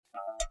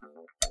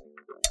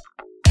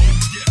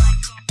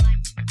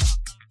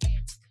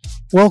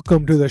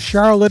Welcome to the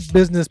Charlotte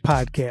Business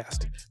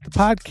Podcast, the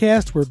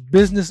podcast where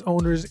business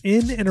owners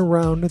in and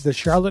around the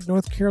Charlotte,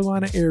 North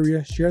Carolina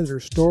area share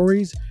their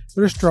stories,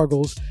 their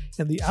struggles,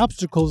 and the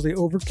obstacles they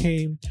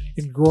overcame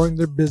in growing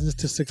their business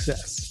to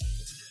success.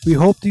 We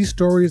hope these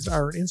stories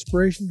are an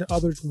inspiration to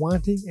others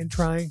wanting and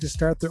trying to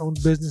start their own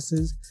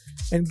businesses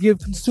and give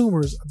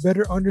consumers a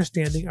better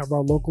understanding of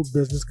our local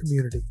business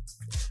community.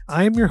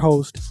 I am your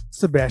host,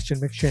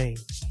 Sebastian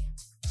McShane.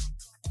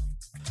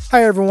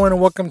 Hi, everyone, and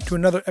welcome to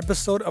another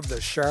episode of the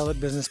Charlotte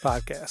Business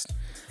Podcast.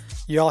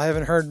 Y'all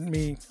haven't heard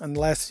me on the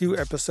last few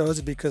episodes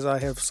because I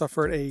have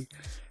suffered a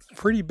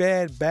pretty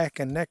bad back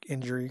and neck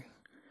injury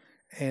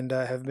and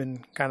have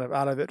been kind of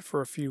out of it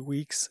for a few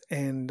weeks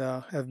and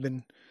have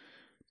been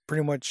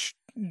pretty much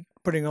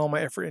putting all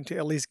my effort into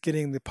at least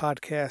getting the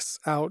podcasts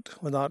out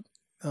without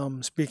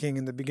speaking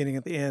in the beginning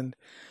at the end.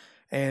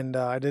 And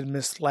I did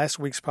miss last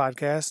week's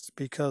podcast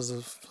because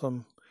of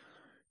some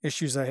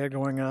issues I had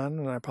going on,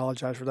 and I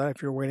apologize for that.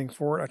 If you're waiting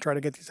for it, I try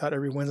to get these out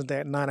every Wednesday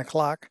at 9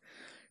 o'clock,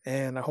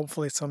 and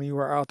hopefully some of you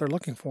are out there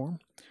looking for them.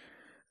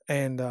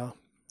 And,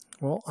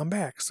 well, I'm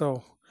back.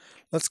 So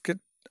let's get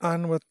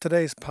on with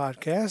today's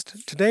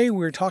podcast. Today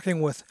we're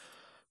talking with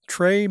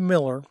Trey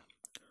Miller,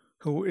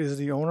 who is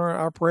the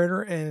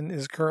owner-operator and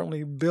is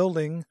currently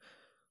building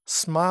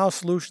Smile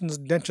Solutions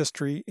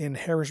Dentistry in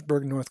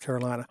Harrisburg, North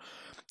Carolina.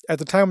 At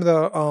the time of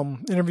the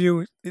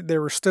interview, they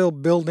were still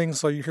building,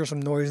 so you hear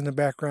some noise in the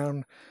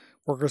background,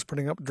 workers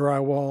putting up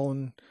drywall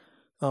and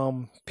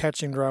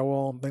patching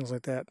drywall and things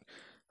like that.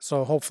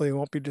 So hopefully you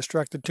won't be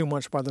distracted too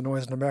much by the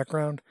noise in the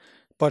background.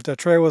 But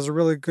Trey was a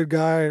really good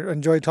guy. I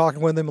enjoyed talking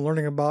with him and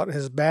learning about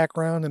his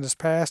background and his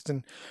past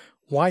and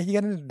why he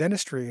got into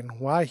dentistry and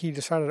why he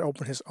decided to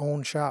open his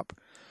own shop.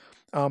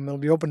 It'll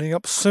be opening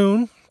up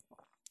soon.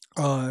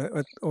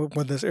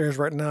 When this airs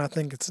right now, I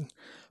think it's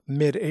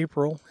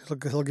mid-April.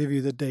 He'll give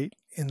you the date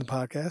in the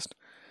podcast.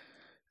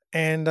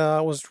 And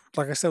was,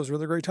 like I said, it was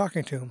really great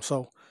talking to him.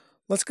 So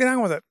let's get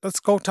on with it. Let's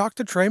go talk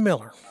to Trey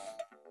Miller.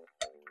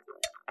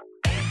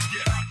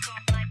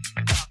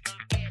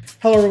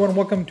 Hello, everyone.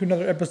 Welcome to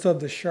another episode of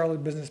the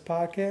Charlotte Business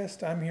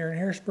Podcast. I'm here in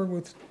Harrisburg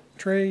with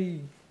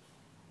Trey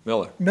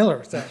Miller.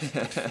 Sorry.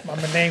 My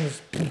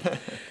name's...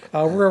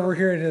 we're over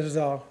here at his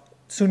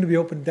soon-to-be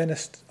open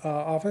dentist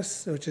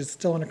office, which is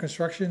still under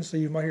construction, so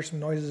you might hear some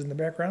noises in the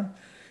background.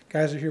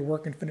 Guys are here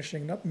working,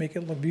 finishing it up, make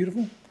it look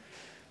beautiful.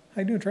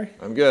 How you doing, Trey?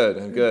 I'm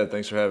good.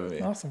 Thanks for having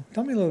me. Awesome.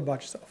 Tell me a little about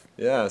yourself.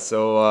 Yeah,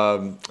 so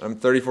I'm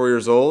 34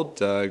 years old.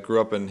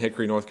 Grew up in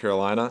Hickory, North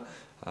Carolina.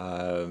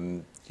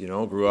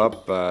 Grew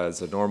up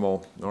as a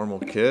normal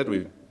kid.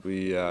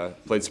 We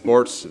played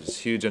sports. I was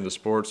huge into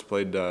sports.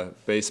 Played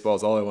baseball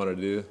is all I wanted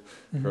to do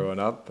growing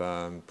up.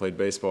 Played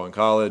baseball in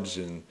college,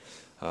 and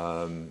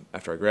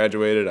after I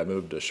graduated, I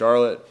moved to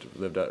Charlotte.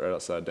 Lived right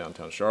outside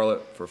downtown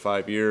Charlotte for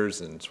 5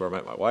 years, and it's where I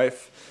met my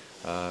wife.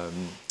 I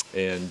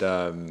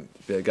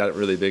got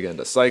really big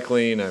into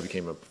cycling. I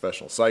became a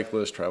professional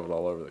cyclist, traveled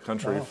all over the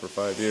country for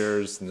 5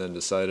 years, and then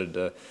decided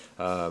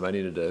I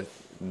needed to,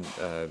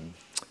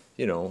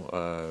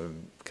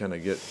 kind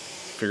of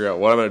figure out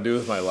what I'm going to do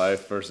with my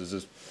life versus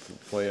just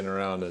playing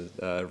around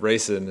and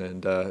racing,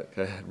 and I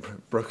had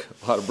a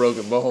lot of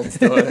broken bones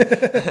doing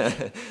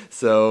it.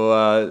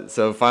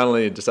 So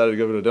finally decided to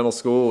go to dental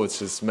school,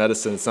 which is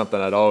medicine,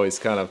 something I'd always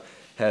kind of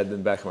had in the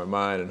back of my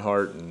mind and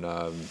heart, and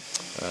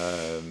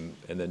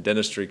then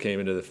dentistry came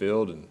into the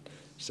field, and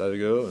decided to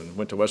go and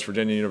went to West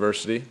Virginia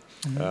University.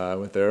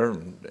 Went there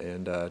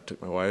and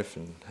took my wife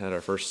and had our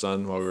first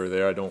son while we were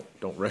there. I don't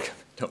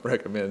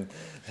recommend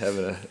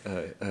having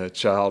a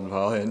child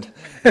while in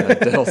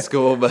dental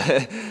school, but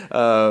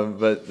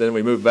then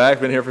we moved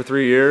back. Been here for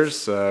 3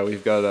 years.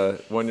 We've got a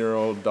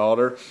 1-year-old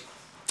daughter.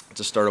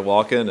 Just started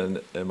walking,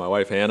 and my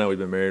wife Hannah. We've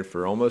been married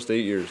for almost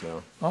 8 years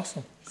now.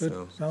 Awesome,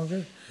 good, sounds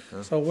good.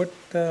 So what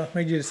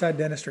made you decide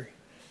dentistry?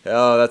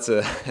 Oh, that's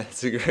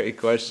a great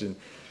question.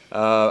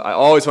 I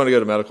always wanted to go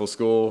to medical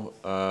school.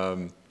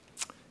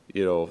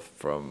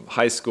 From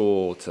high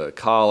school to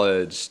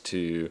college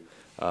to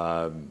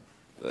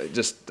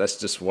that's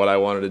just what I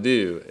wanted to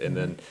do. And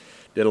then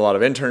did a lot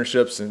of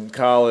internships in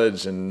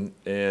college and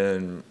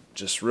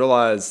just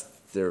realized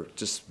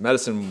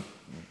medicine,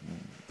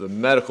 the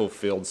medical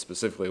field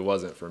specifically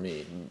wasn't for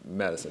me.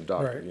 Medicine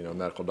doctor, right.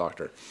 Medical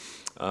doctor.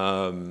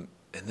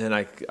 And then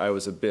I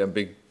was a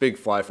big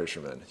fly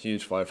fisherman,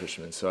 huge fly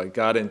fisherman. So I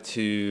got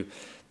into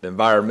the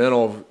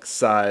environmental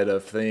side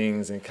of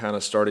things and kind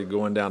of started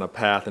going down a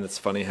path. And it's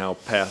funny how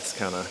paths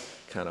kind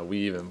of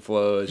weave and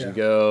flow as you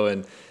go.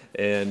 And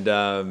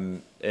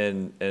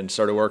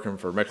started working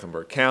for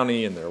Mecklenburg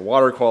County in their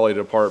water quality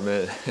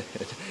department.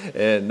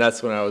 And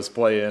that's when I was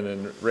playing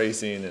and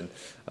racing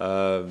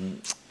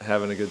and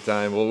having a good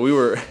time. Well,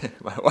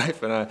 my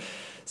wife and I,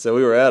 so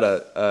we were at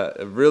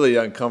a really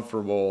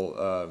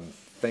uncomfortable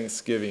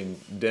Thanksgiving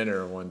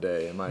dinner one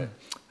day, and I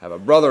have a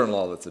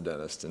brother-in-law that's a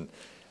dentist, and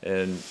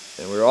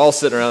we were all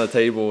sitting around the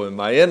table, and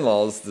my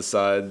in-laws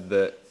decide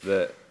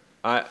that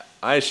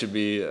I should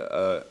be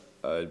a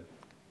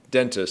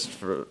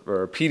dentist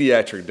or a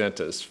pediatric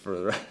dentist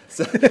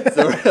so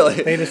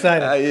really They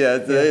decided.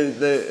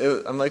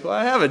 I'm like, well,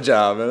 I have a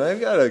job and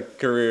I've got a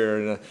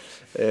career,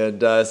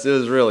 and so it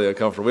was really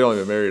uncomfortable. We only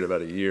been married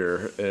about a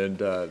year, and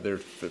they're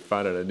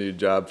finding a new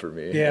job for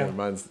me. Yeah. And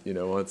mine's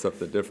wants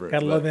something different.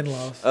 Gotta love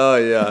in-laws. Oh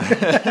yeah,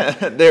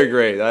 they're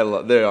great.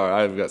 They are.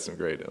 I've got some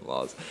great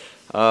in-laws.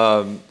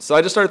 So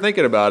I just started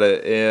thinking about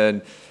it,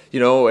 and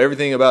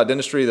everything about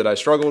dentistry that I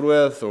struggled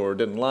with or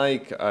didn't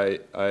like,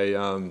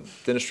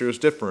 dentistry was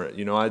different.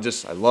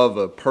 I love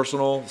a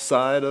personal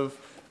side of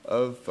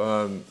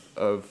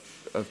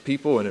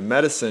people, and in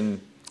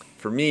medicine,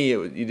 for me,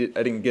 I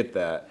didn't get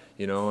that.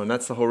 And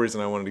that's the whole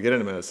reason I wanted to get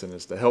into medicine,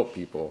 is to help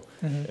people.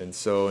 Mm-hmm. And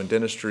so in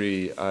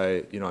dentistry,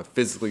 I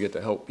physically get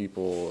to help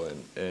people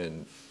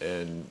and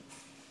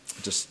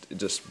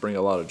just bring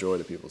a lot of joy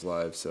to people's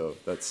lives. So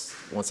that's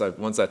once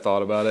I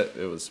thought about it,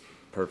 it was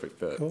perfect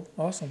fit. Cool.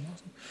 Awesome.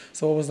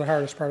 So what was the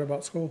hardest part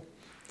about school?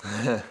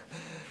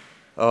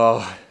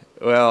 Oh,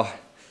 well,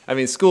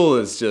 school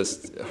is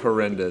just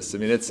horrendous.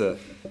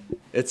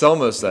 It's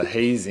almost a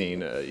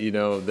hazing, that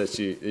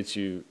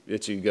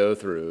you go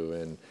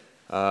through.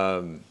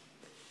 And,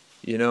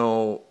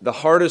 the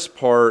hardest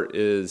part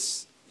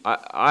is,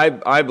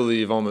 I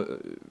believe almost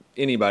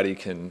anybody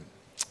can,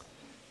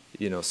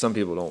 some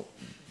people don't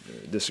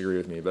disagree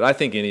with me, but I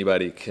think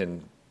anybody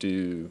can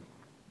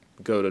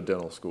go to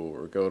dental school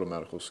or go to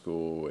medical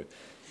school. And,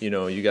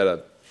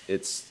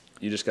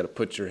 you just got to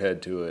put your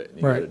head to it, and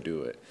you got to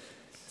do it.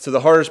 So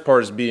the hardest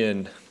part is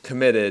being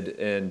committed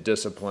and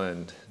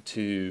disciplined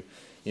to,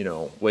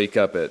 wake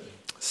up at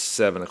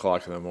 7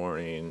 o'clock in the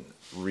morning,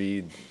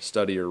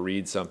 study or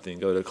read something,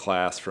 go to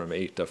class from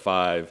 8 to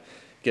 5,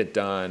 get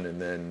done,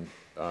 and then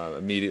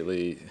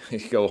immediately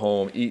go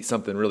home, eat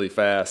something really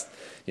fast,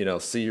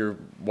 see your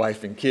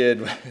wife and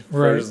kid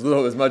for as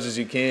much as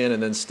you can,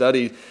 and then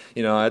study.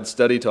 I'd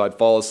study till I'd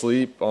fall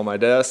asleep on my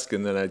desk,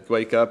 and then I'd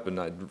wake up and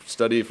I'd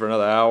study for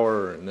another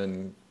hour, and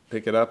then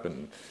pick it up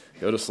and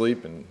go to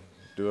sleep and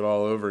do it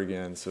all over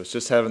again. So it's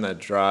just having that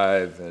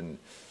drive and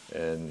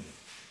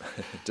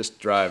just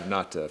drive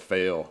not to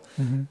fail.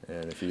 Mm-hmm.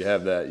 And if you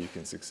have that, you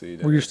can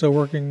succeed. Were you still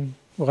working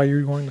while you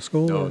were going to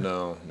school?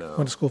 No.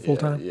 Went to school full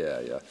time?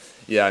 Yeah.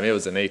 It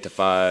was an 8 to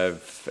 5,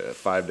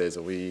 5 days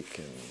a week,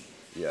 and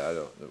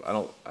I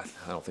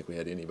don't think we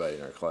had anybody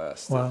in our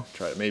class. Wow.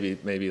 Try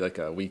maybe like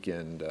a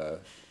weekend.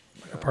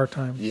 Like a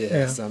part-time.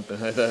 Yeah, something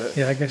like that.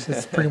 Yeah, I guess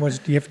it's pretty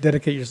much, you have to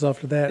dedicate yourself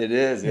to that. It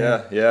is,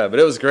 yeah. But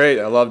it was great.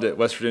 I loved it.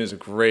 West Virginia is a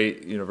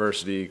great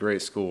university,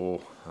 great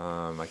school.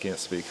 I can't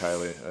speak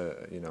highly,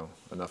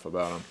 enough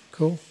about them.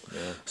 Cool.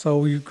 Yeah.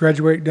 So you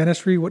graduate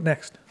dentistry. What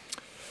next?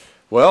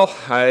 Well,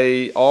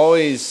 I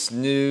always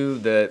knew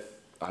that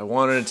I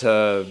wanted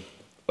to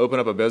open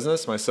up a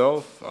business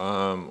myself,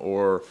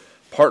 or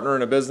partner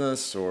in a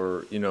business,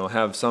 or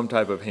have some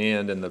type of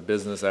hand in the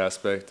business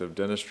aspect of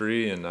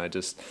dentistry. And I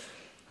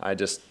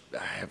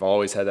have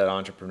always had that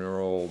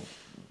entrepreneurial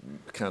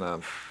kind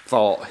of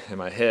thought in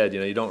my head.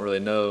 You don't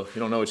really know. You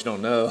don't know what you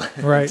don't know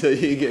until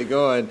you get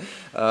going.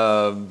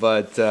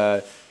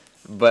 But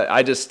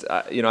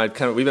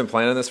we've been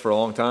planning this for a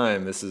long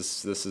time. This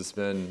has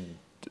been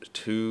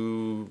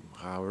 2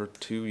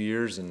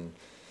 years and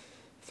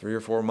 3 or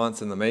 4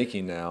 months in the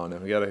making now,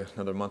 and we got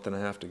another month and a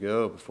half to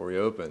go before we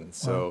open.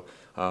 So,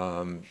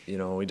 I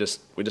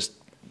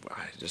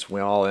just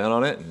went all in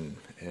on it,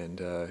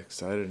 and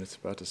excited it's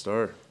about to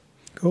start.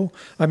 Cool.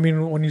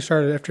 When you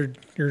started after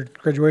your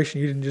graduation,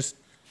 you didn't just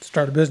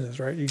start a business,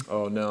 right?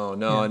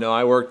 No.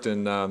 I worked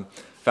and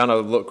found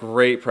a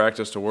great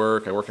practice to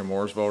work. I work in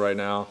Mooresville right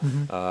now.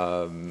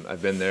 Mm-hmm.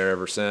 I've been there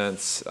ever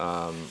since.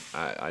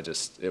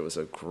 It was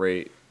a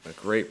great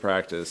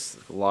practice,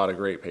 a lot of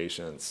great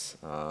patients,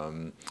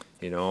 and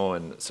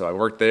so I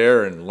worked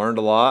there and learned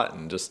a lot,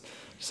 and just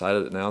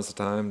decided that now's the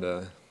time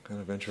to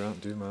kind of venture out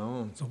and do my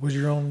own. So was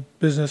your own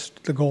business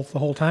the goal the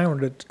whole time, or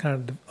did it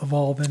kind of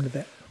evolve into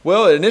that?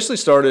 Well, it initially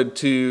started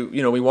to,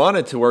 we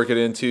wanted to work it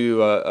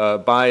into a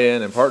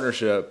buy-in and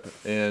partnership,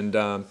 and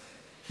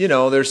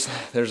there's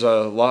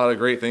a lot of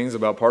great things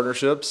about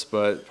partnerships,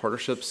 but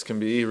partnerships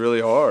can be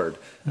really hard.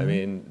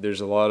 Mm-hmm.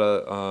 There's a lot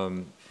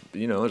of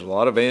there's a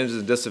lot of advantages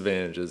and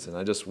disadvantages, and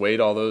I just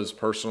weighed all those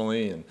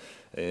personally,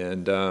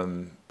 and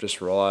just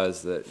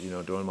realized that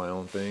doing my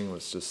own thing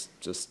was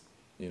just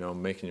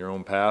making your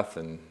own path,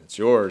 and it's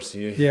yours.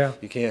 You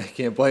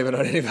can't blame it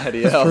on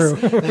anybody else.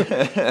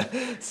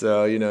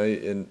 So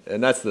and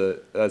that's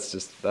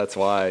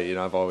why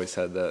I've always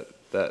had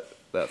that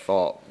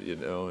thought,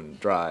 and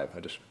drive.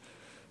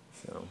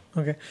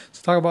 Okay,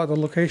 so talk about the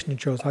location you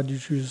chose. How did you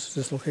choose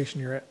this location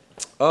you're at?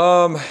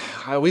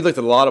 We looked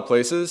at a lot of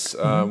places,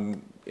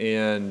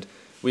 and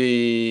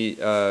we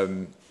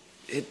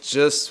it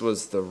just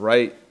was the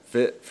right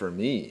fit for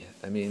me.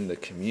 The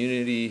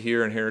community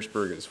here in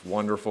Harrisburg is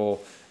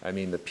wonderful.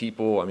 The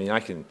people. I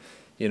can,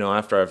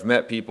 after I've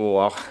met people,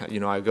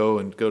 I go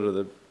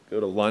to go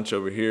to lunch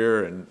over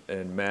here,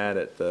 and Matt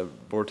at the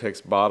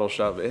Vortex Bottle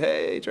Shop,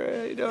 hey Trey,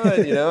 how you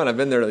doing? You know, and I've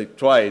been there like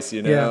twice,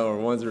 you know, or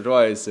once or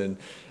twice, and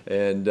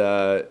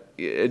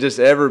it just,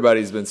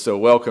 everybody's been so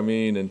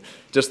welcoming, and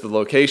just the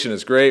location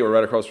is great. We're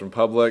right across from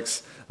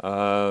Publix,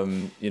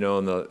 you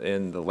know,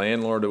 and the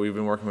landlord that we've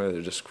been working with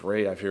are just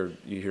great. You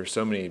hear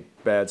so many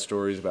bad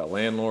stories about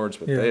landlords,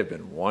 but they have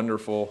been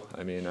wonderful.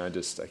 I mean, I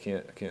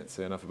can't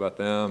say enough about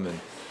them, and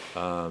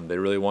they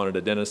really wanted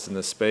a dentist in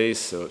this space,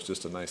 so it's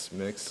just a nice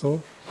mix.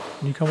 Cool.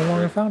 You come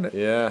along and found it.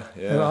 Yeah.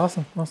 That's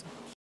awesome.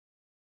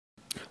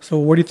 So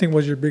what do you think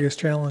was your biggest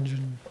challenge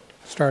in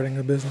starting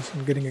a business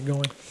and getting it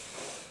going?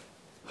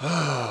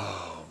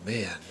 Oh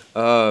man,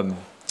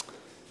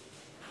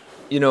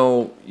 you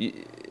know,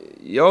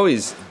 you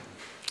always,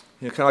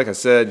 you know, kind of like I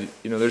said,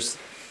 you know,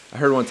 I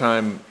heard one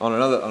time on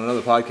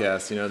another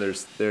podcast, you know,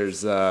 there's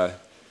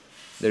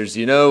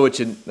you know what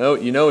you know,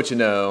 you know what you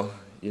know,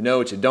 you know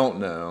what you don't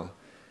know,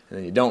 and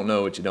then you don't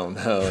know what you don't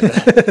know,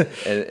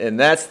 and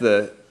that's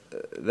the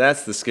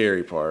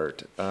scary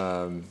part,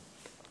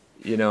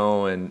 you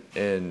know,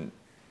 and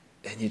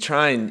you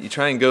try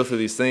and go through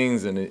these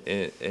things,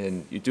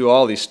 and you do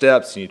all these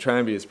steps, and you try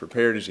and be as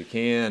prepared as you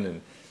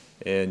can,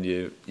 and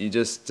you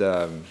just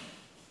I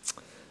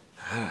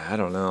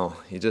don't know,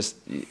 it's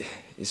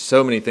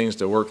so many things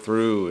to work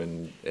through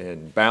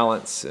and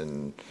balance,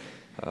 and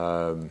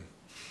I'm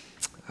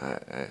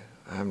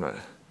not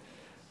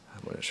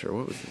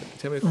sure.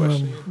 Tell me a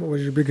question. What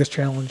was your biggest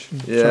challenge?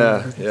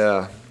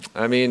 Yeah.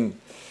 I mean,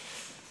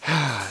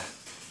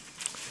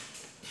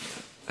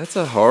 that's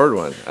a hard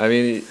one. I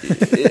mean,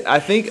 I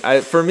think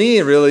for me,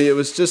 really, it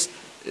was just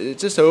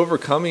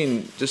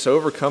overcoming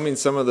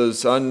some of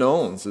those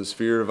unknowns, those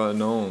fear of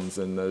unknowns,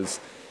 and those,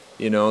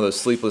 you know, those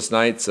sleepless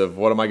nights of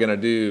what am I going to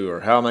do,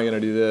 or how am I going to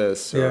do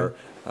this, or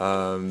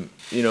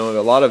you know,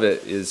 a lot of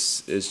it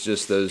is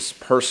just those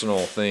personal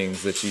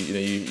things that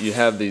you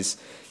have these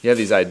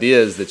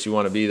ideas that you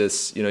want to be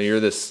this, you know,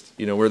 you're this,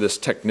 you know, we're this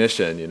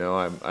technician, you know,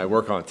 I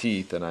work on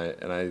teeth, and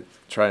I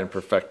try and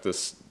perfect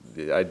the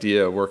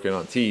idea of working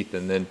on teeth,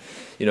 and then,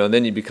 you know, and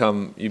then you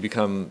become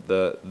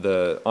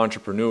the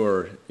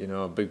entrepreneur. You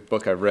know, a big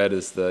book I've read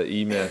is the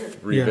E-Myth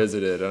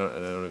Revisited. I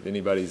don't know if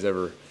anybody's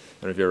ever, I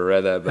don't know if you ever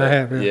read that, but I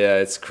have,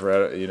 it's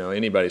correct. You know,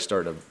 anybody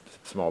starting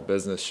a small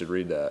business should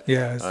read that.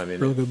 Yeah, it's a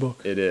really good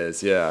book. It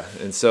is, yeah.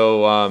 And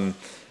so,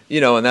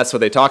 you know, and that's what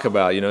they talk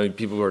about. You know,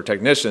 people who are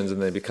technicians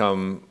and they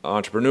become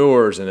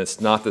entrepreneurs, and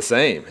it's not the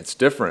same. It's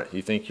different.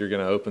 You think you're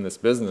going to open this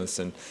business,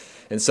 and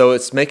so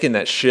it's making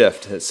that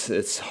shift.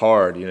 It's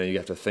hard. You know, you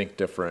have to think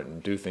different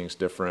and do things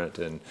different,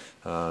 and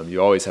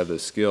you always have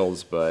those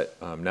skills. But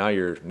now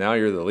you're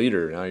the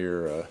leader. Now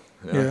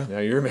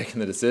you're making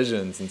the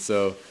decisions, and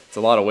so it's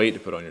a lot of weight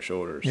to put on your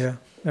shoulders. Yeah,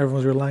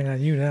 everyone's relying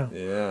on you now.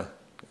 Yeah.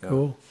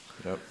 Cool.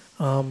 Yep.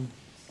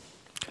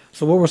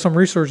 So what were some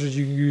resources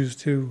you used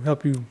to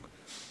help you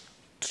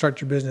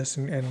start your business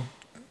and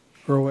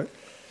grow it?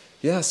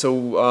 Yeah.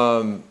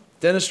 So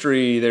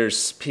dentistry,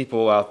 there's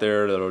people out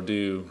there that'll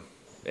do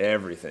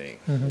everything.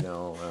 Mm-hmm. You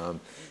know,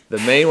 the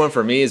main one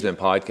for me has been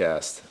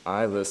podcasts.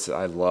 I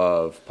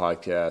love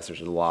podcasts.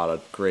 There's a lot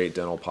of great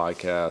dental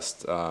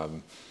podcasts.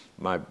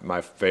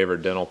 My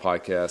favorite dental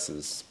podcast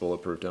is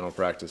Bulletproof Dental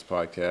Practice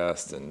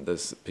podcast, and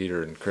this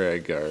Peter and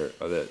Craig are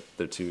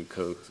the two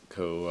co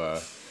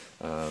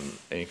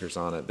anchors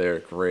on it. They're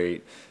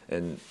great,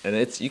 and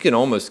you can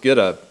almost get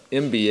a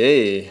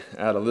MBA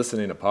out of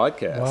listening to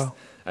podcasts. Wow.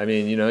 I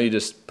mean, you know, you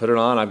just put it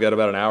on. I've got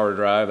about an hour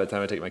drive by the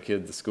time I take my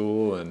kids to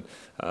school and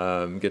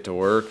get to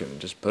work, and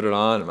just put it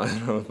on. I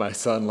don't know if my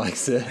son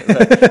likes it.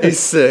 But he's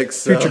 6.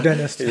 So, future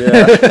dentist.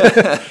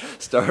 Yeah,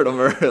 start him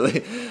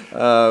early.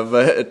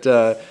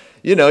 But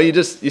you know, you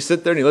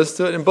sit there and you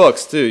listen to it, in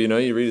books too. You know,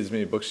 you read as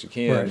many books as you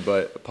can. Right.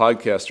 But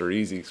podcasts are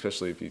easy,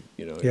 especially if you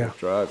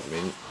drive. I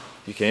mean,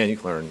 you can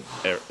learn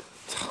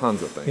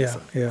tons of things.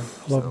 Yeah.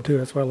 I love them too.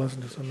 That's why I listen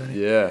to so many.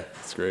 Yeah,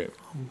 it's great.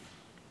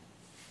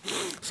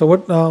 So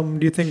what do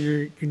you think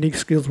your unique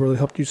skills really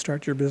helped you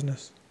start your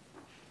business?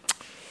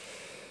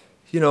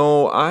 You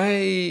know,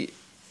 I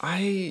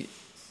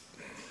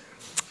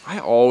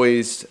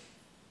always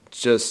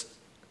just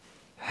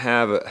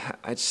have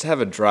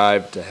a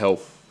drive to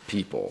help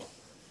people.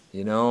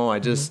 You know, I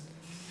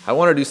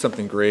want to do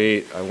something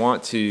great. I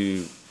want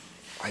to,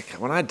 like,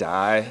 when I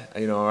die,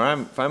 you know, or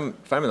if I'm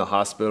in the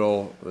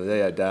hospital the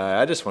day I die,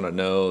 I just want to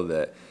know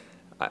that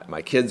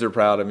my kids are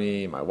proud of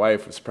me, my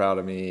wife was proud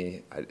of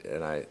me,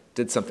 and I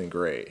did something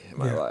great in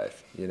my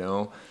life. You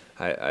know,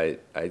 I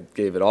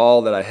gave it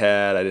all that I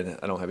had. I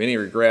don't have any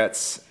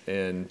regrets,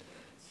 and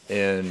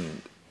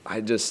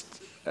I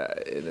just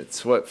and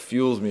it's what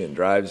fuels me and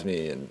drives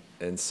me,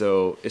 and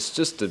so it's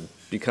just to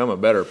become a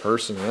better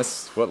person.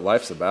 That's what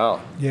life's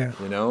about. Yeah,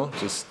 you know,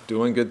 just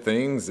doing good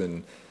things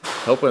and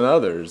helping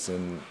others.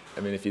 And I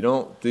mean, if you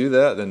don't do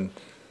that, then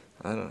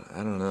I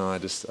don't know. I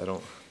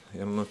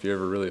don't know if you're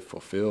ever really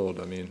fulfilled.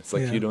 I mean, it's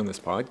like you doing this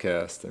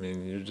podcast. I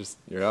mean,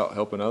 you're out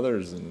helping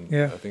others, and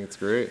I think it's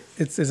great.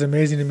 It's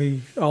amazing to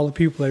me. All the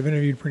people I've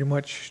interviewed pretty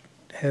much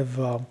have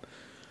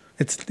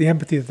it's the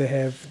empathy that they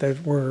have,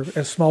 that we're,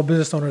 as small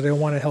business owners, they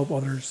want to help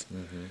others,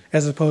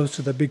 as opposed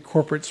to the big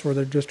corporates where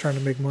they're just trying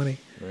to make money.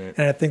 Right.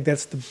 And I think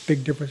that's the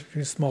big difference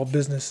between small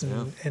business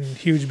and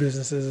huge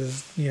businesses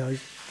is,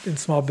 in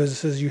small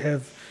businesses you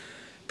have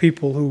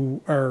people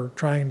who are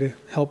trying to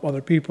help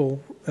other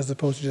people as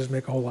opposed to just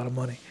make a whole lot of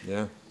money.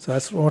 Yeah. So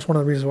that's one of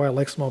the reasons why I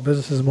like small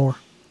businesses more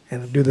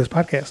and do this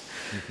podcast.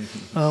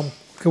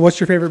 What's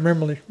your favorite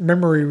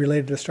memory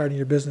related to starting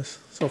your business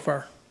so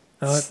far?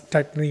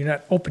 Technically, you're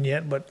not open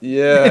yet, but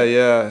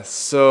yeah.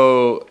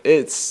 So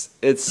it's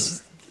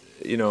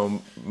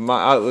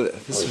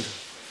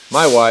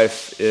my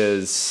wife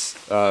is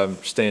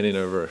standing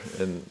over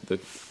in the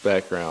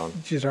background.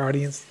 She's our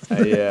audience.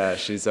 Yeah,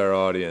 she's our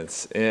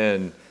audience,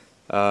 and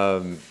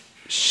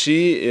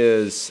she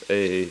is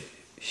a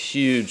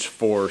huge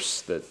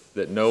force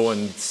that no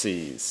one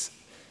sees.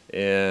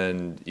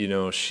 And,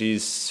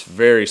 she's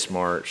very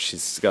smart.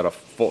 She's got a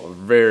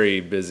very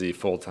busy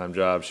full-time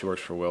job. She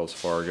works for Wells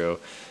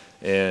Fargo.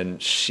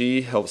 And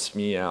she helps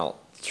me out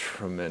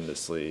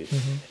tremendously.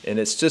 And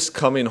it's just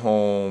coming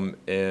home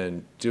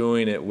and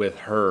doing it with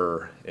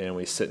her. And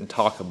we sit and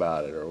talk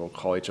about it. Or we'll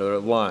call each other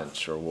at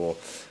lunch. Or we'll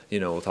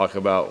talk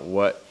about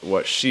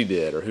what she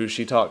did or who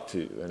she talked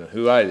to. And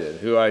who I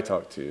did, who I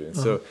talked to. And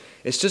so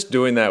it's just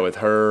doing that with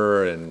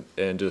her and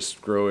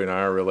just growing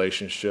our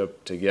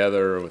relationship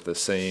together with the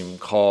same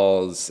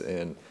cause.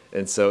 And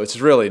so it's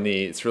really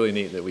neat. It's really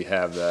neat that we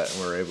have that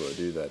and we're able to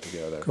do that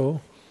together.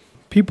 Cool.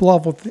 People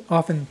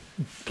often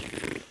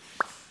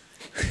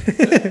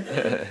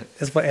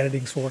that's what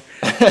editing's for.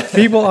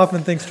 People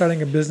often think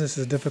starting a business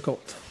is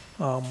difficult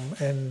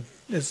and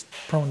is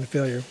prone to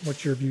failure.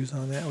 What's your views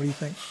on that? What do you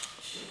think?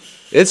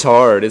 It's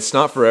hard. It's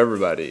not for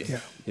everybody. Yeah.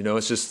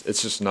 It's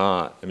just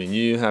not. I mean,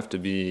 you have to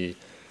be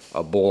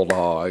a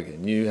bulldog,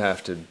 and you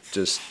have to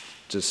just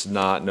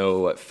not know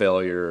what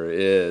failure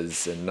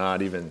is, and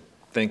not even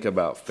think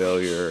about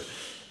failure,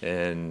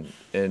 and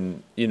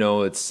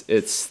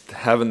it's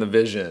having the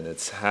vision,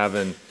 it's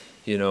having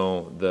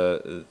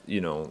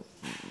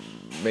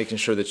making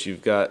sure that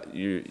you've got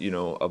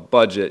a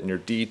budget and you're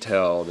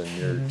detailed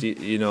and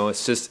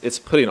it's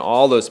putting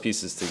all those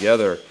pieces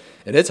together,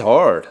 and it's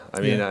hard. I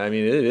mean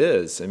it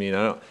is. I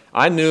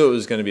knew it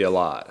was going to be a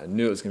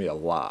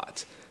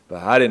lot.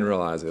 But I didn't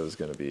realize it was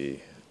going to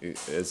be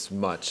as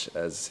much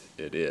as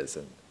it is,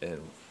 and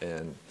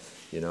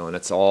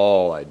it's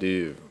all I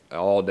do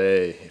all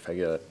day. If I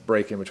get a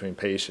break in between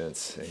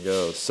patients and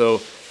go,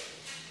 so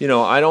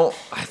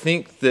I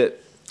think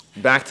that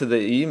back to the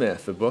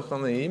E-Myth, the book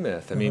on the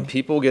E-Myth. I mean,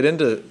 people get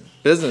into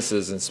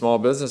businesses and small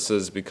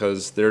businesses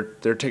because they're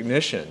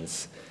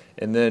technicians,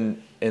 and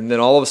then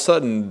all of a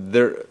sudden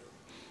they're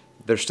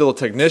still a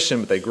technician,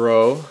 but they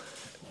grow,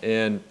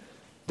 and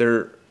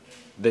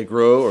they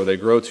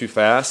grow too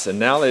fast, and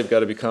now they've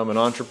got to become an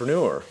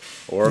entrepreneur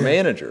or a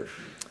manager.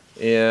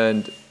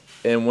 And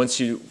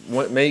once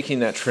making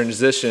that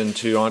transition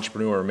to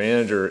entrepreneur or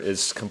manager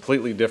is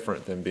completely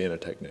different than being a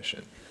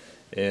technician.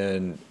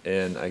 And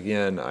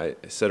again, I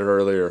said it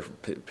earlier,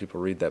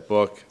 people read that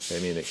book. I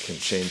mean, it can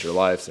change your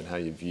lives and how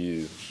you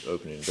view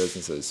opening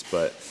businesses.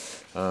 But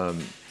I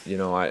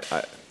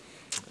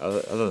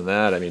other than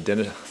that, I mean,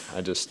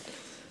 I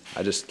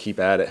just keep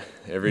at it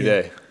every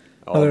day.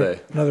 All day.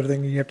 Another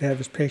thing you have to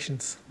have is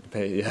patience.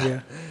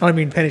 Yeah. I don't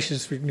mean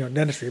patience for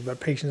dentistry, but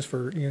patience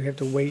for you have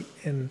to wait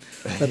and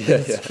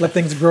let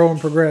things grow and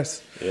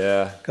progress.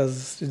 Yeah.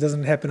 Because it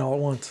doesn't happen all at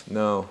once.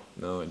 No,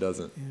 it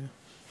doesn't. Yeah.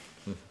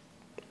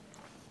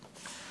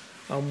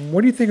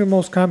 What do you think are the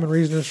most common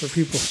reasons for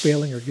people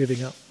failing or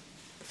giving up?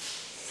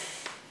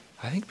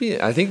 I think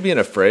being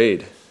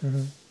afraid.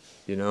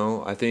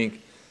 I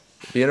think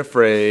being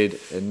afraid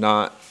and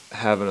not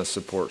having a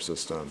support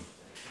system.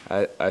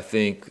 I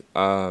think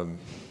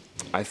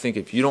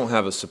if you don't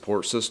have a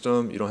support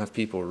system, you don't have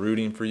people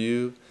rooting for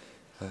you,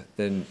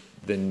 then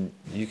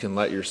you can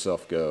let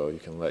yourself go. You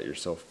can let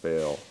yourself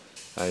fail.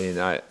 I mean,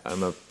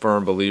 I'm a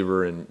firm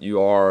believer in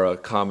you are a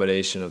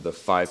combination of the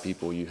 5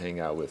 people you hang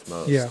out with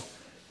most. Yeah.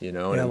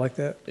 I like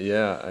that.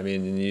 Yeah, I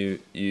mean, and you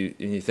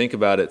think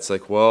about it, it's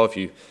like, well, if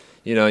you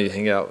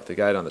hang out with the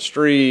guy down the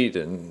street,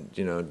 and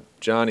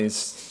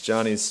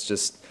Johnny's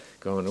just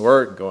going to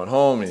work, going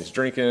home, and he's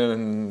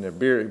drinking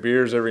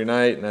beers every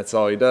night, and that's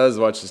all he does,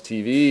 watches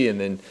TV, and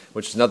then,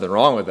 which is nothing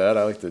wrong with that.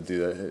 I like to do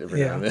that every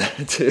now and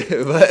then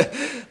too.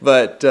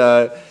 But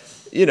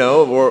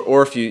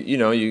or if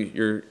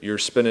you're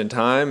spending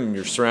time,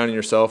 you're surrounding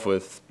yourself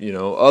with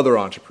other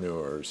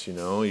entrepreneurs.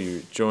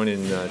 You're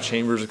joining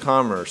chambers of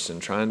commerce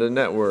and trying to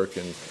network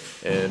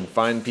and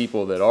find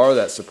people that are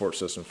that support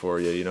system for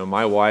you.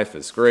 My wife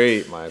is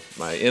great. My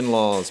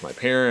in-laws, my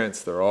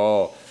parents, they're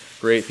all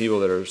great people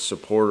that are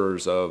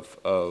supporters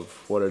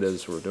of what it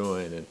is we're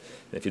doing, and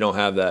if you don't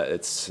have that,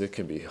 it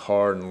can be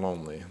hard and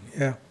lonely.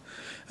 Yeah,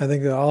 I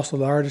think that also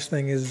the hardest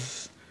thing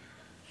is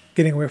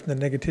getting away from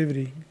the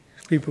negativity.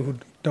 People who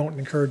don't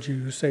encourage you,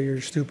 who say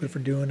you're stupid for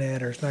doing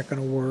that, or it's not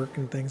going to work,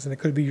 and things, and it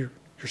could be your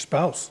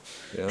spouse,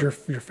 your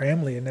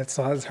family, and it's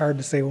hard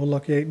to say, well,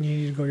 look, you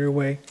need to go your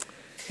way,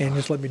 and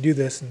just let me do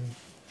this. And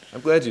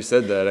I'm glad you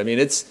said that. I mean,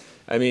 it's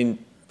I mean,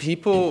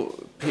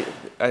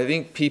 I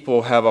think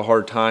people have a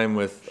hard time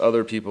with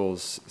other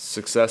people's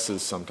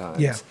successes sometimes.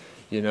 Yeah.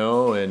 You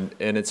know, and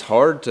it's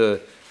hard to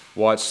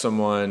watch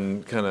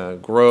someone kind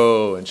of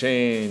grow and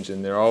change,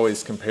 and they're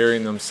always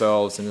comparing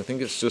themselves. And I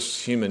think it's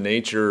just human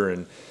nature,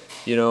 and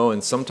you know,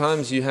 and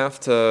sometimes you have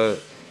to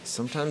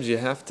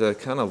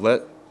kind of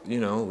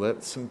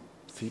let some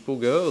people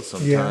go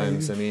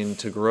sometimes. Yeah. I mean,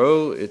 to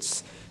grow,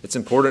 it's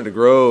important to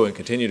grow and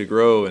continue to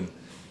grow, and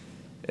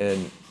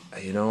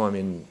you know, I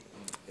mean,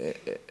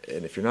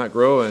 and if you're not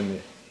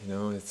growing, you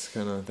know, it's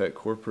kind of that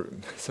corporate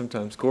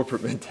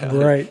mentality.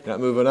 Right. Not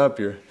moving up,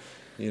 you're,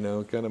 you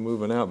know, kind of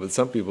moving out. But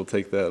some people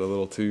take that a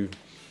little too,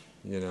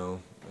 you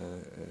know,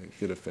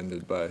 get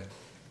offended by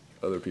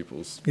other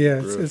people's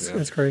growth.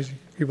 It's crazy.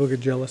 People get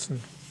jealous and,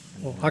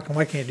 well, how come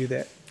I can't do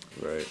that?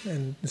 Right.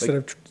 And instead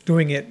of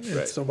doing it,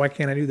 Right. so why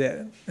can't I do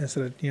that?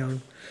 Instead of, you know,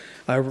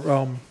 I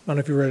don't know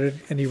if you read it,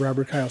 any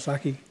Robert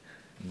Kiyosaki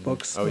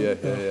books. Oh, yeah.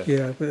 But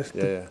Yeah,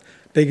 yeah.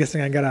 biggest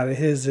thing I got out of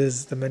his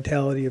is the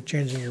mentality of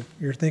changing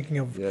your thinking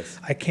of, Yes.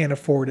 I can't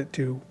afford it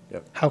to,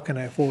 Yep. how can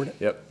I afford it?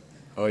 Yep.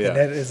 Oh, yeah. And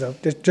that is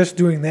just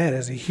doing that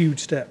is a huge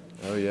step.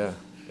 Oh, yeah.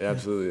 It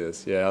absolutely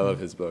is. Yeah, I love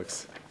his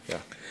books. Yeah.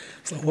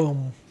 So,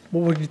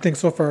 what would you think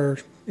so far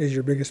is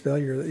your biggest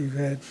failure that you've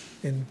had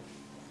in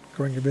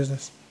growing your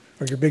business,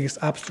 or your biggest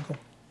obstacle?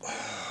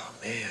 Oh,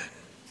 man.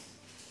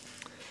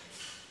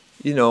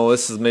 You know,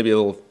 this is maybe a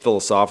little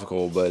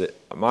philosophical, but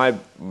my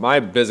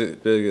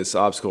biggest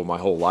obstacle my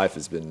whole life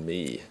has been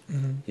me.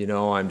 Mm-hmm. You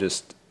know, I'm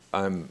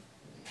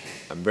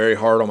very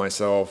hard on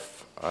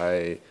myself.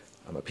 I'm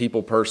a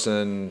people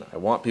person. I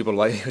want people to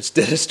like me, which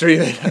dentistry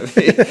may not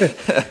be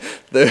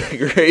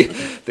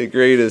the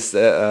greatest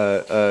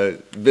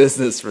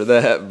business for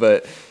that,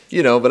 but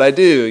you know, but I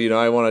do. You know,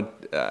 I want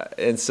to,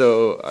 and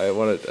so I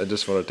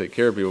just want to take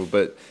care of people,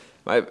 but.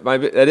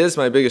 That is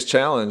my biggest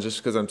challenge, just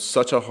because I'm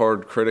such a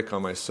hard critic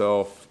on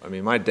myself. I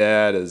mean, my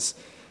dad is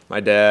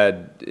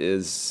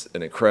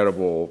an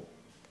incredible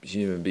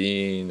human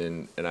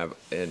being, and I've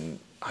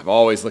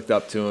always looked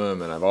up to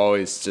him, and I've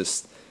always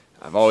just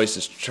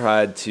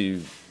tried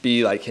to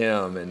be like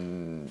him,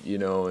 and you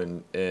know,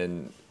 and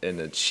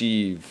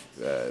achieve,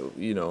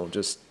 you know,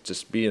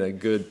 just being a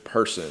good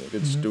person, a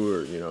good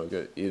steward, you know,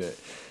 good, you know.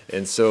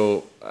 And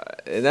so,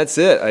 and that's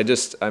it.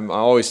 I'm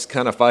always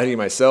kind of fighting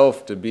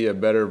myself to be a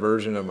better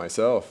version of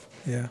myself.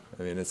 Yeah.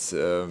 I mean, it's,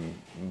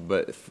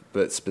 but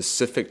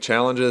specific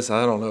challenges,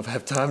 I don't know if I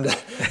have time to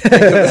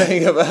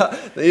think about,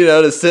 you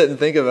know, to sit and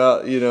think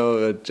about, you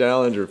know, a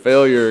challenge or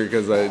failure,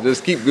 because I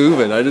just keep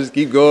moving. I just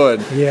keep going.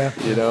 Yeah.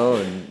 You know,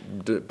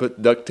 and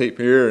put duct tape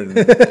here and,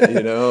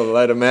 you know,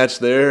 light a match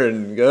there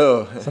and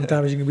go.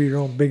 Sometimes you can be your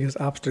own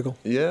biggest obstacle.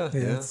 Yeah.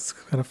 It's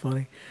kind of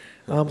funny.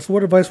 So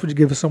what advice would you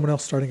give to someone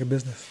else starting a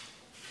business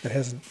that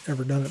hasn't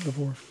ever done it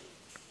before?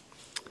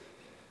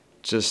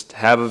 Just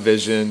have a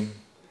vision,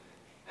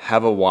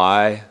 have a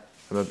why.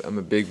 I'm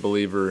a big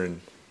believer in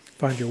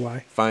Find your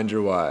why. Find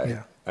your why.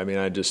 Yeah. I mean,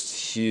 I'm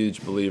just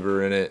huge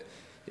believer in it.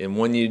 And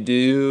when you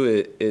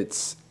do,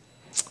 it's,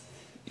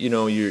 you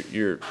know, you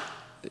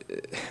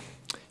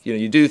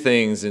do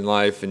things in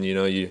life, and you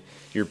know,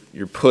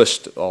 you're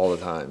pushed all the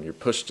time. You're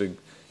pushed to,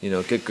 you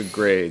know, get good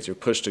grades. You're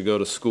pushed to go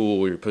to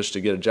school. You're pushed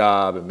to get a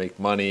job and make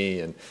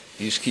money, and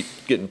you just keep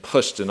getting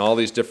pushed in all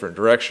these different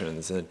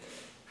directions. And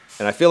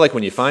I feel like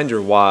when you find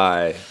your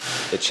why,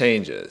 it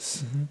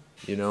changes. Mm-hmm.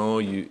 You know,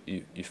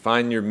 you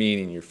find your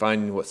meaning. You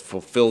find what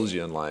fulfills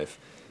you in life,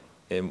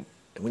 and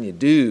when you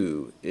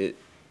do,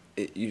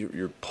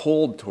 you're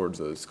pulled towards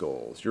those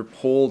goals. You're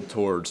pulled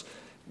towards,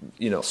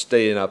 you know,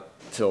 staying up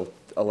till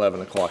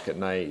 11 o'clock at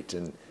night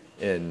and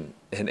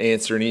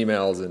answering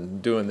emails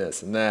and doing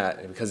this and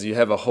that, because you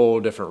have a whole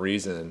different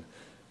reason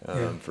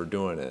for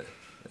doing it.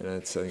 And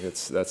I think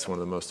that's one of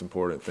the most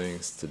important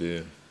things to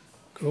do.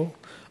 Cool.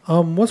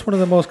 What's one of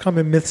the most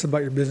common myths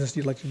about your business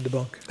you'd like to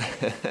debunk?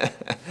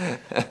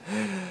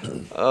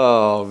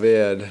 Oh,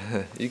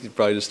 man. You could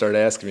probably just start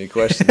asking me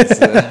questions.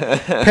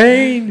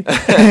 Pain!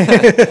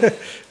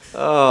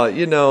 Oh,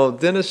 you know,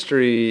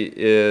 dentistry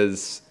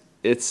it's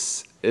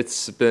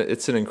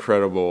an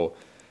incredible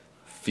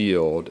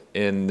field,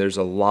 and there's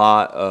a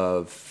lot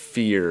of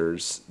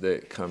fears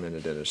that come into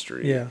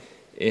dentistry. Yeah.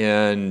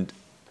 And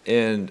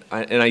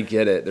I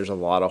get it. There's a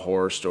lot of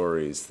horror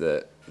stories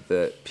that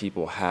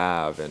people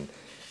have,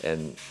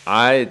 and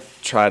I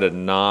try to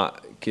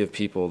not give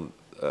people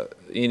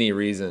any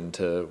reason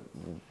to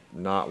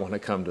not want to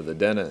come to the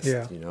dentist.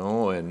 Yeah. You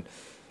know, and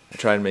I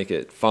try to make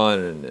it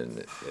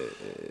fun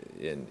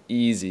and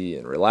easy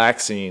and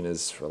relaxing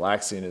as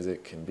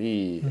it can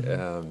be.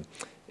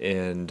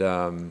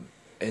 Mm-hmm.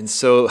 And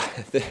so,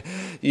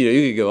 you know,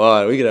 you could go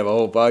on. We could have a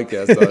whole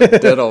podcast on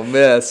dental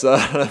myths.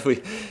 I don't know if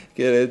we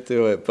get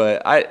into it,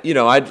 but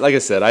like I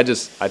said, I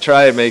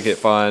try and make it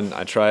fun.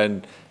 I try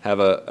and have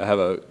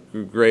a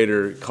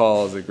greater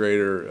cause, a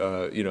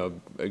greater,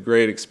 a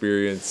great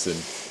experience,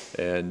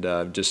 and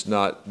just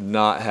not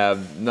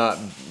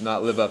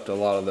live up to a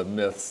lot of the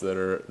myths that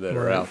are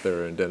Right. out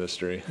there in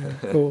dentistry. Yeah,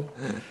 cool.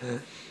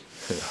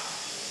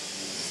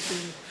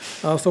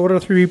 So what are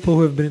 3 people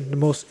who have been the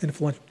most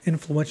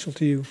influential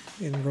to you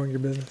in growing your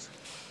business?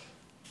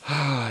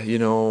 I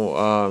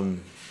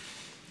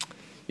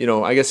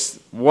guess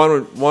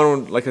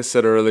one, like I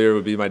said earlier,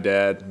 would be my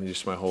dad.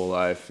 Just my whole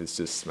life. It's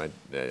just my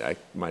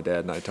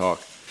dad and I talk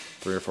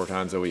 3 or 4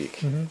 times a week.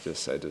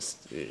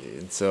 Mm-hmm.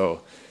 And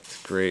so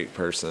it's a great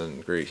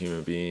person, great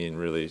human being,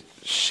 really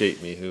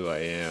shaped me who I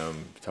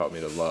am, taught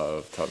me to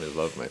love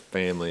my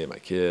family and my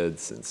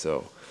kids. And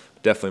so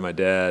definitely my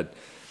dad.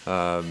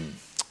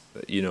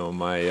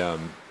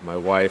 My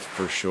wife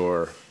for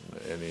sure.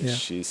 I mean,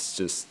 she's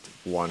just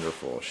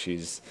wonderful.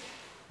 She's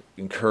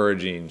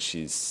encouraging.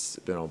 She's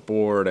been on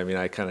board. I mean,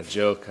 I kind of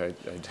joke. I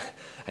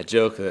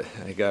joke that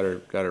I got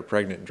her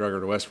pregnant and drug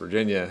her to West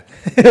Virginia,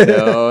 and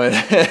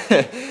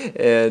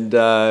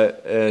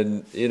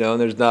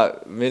there's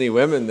not many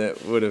women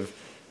that would have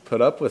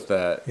put up with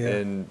that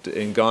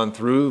and gone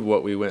through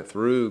what we went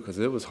through, because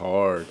it was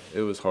hard.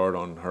 It was hard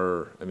on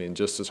her. I mean,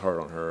 just as hard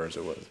on her as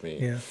it was me.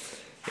 Yeah.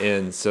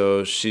 And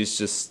so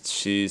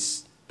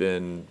she's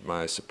been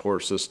my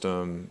support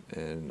system,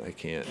 and I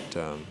can't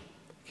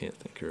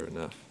thank her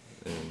enough.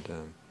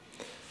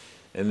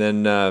 And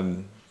then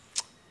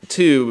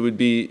 2 would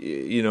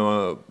be,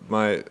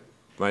 my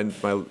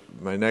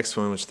next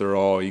one, which they're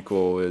all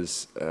equal,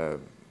 is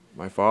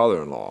my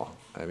father-in-law.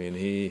 I mean,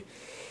 he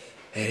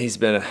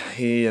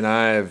and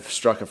I have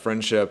struck a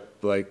friendship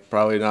like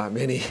probably not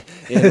many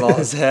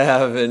in-laws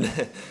have,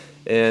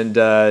 and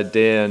Dan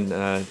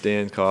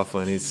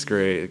Coughlin, he's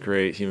a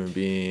great human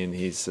being.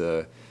 He's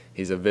a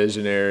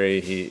visionary.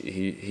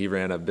 He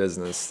ran a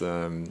business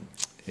as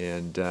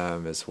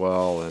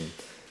well, and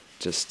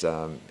just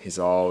he's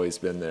always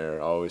been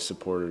there, always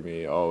supported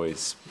me,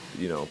 always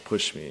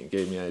pushed me and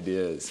gave me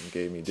ideas and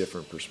gave me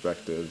different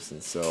perspectives.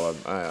 And so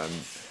I'm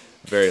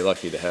very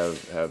lucky to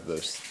have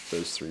those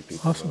 3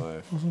 people in my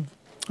life. Awesome.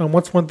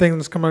 What's one thing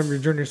that's come out of your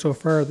journey so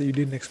far that you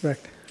didn't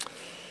expect?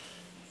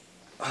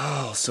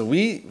 Oh, so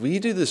we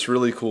do this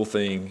really cool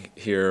thing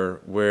here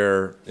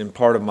where, and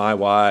part of my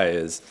why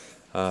is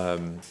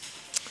for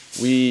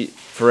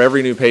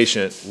every new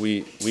patient,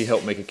 we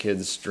help make a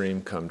kid's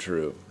dream come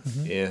true.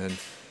 Mm-hmm.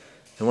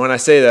 And when I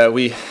say that,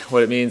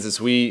 what it means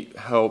is we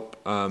help,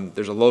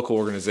 there's a local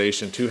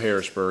organization to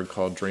Harrisburg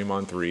called Dream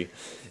on 3,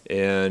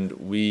 and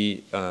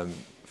we,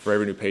 for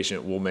every new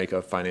patient, we'll make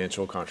a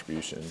financial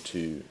contribution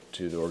to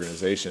the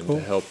organization.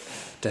 Cool.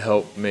 to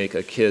help make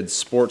a kid's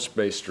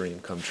sports-based dream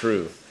come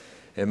true.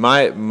 And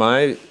my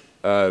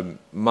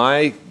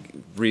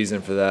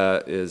reason for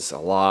that is a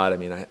lot. I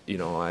mean, I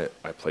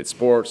played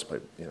sports. As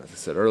I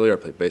said earlier, I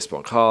played baseball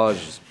in college.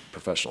 Was a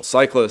professional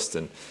cyclist,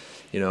 and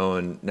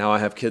now I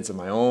have kids of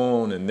my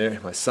own,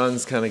 and my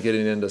son's kind of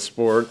getting into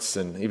sports.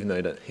 And even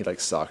though he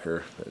likes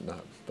soccer, but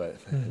not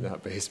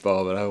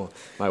baseball. But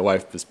my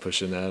wife is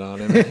pushing that on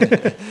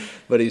him.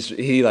 But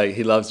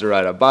he loves to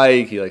ride a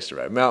bike. He likes to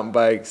ride mountain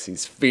bikes.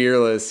 He's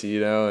fearless,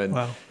 and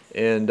wow.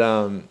 And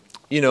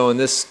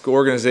this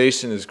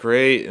organization is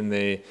great, and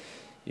they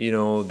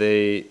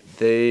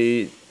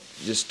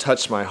just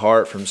touch my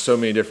heart from so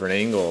many different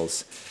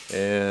angles,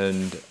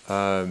 and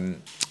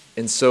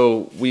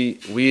so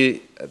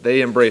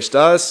they embraced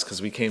us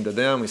because we came to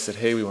them. We said,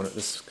 hey, we wanted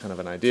this kind of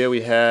an idea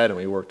we had, and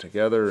we worked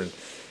together, and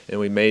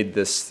we made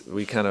this.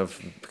 We kind of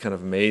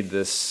made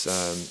this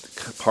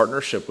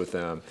partnership with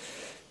them,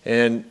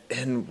 and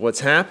what's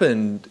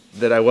happened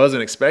that I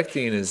wasn't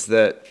expecting is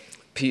that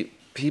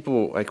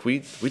people, like we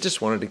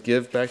just wanted to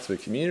give back to the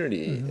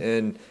community,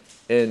 mm-hmm.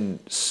 and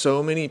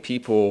so many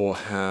people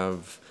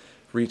have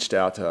reached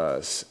out to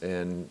us,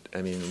 and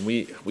I mean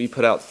we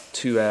put out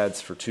 2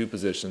 ads for 2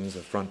 positions,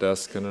 a front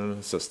desk and an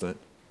assistant,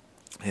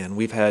 and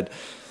we've had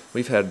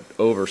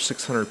over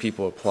 600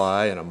 people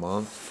apply in a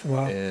month.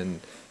 Wow.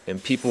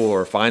 And people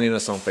are finding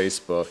us on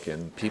Facebook,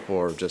 and people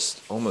are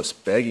just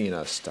almost begging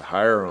us to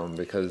hire them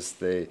because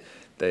they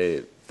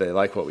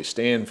like what we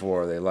stand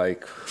for. They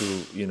like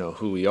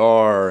who we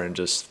are, and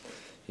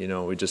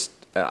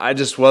I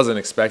just wasn't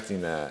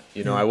expecting that.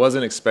 I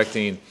wasn't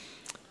expecting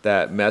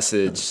that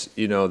message.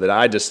 That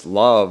I just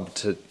love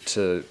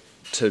to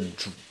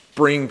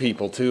bring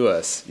people to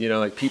us.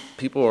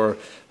 People are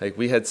like,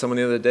 we had someone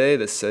the other day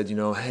that said,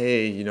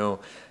 hey,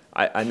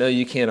 I know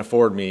you can't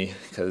afford me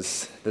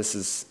because this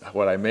is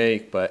what I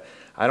make, but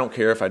I don't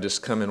care if I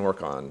just come and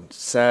work on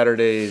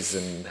Saturdays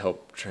and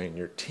help train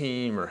your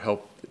team or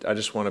help. I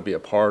just want to be a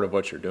part of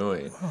what you're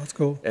doing. Oh, that's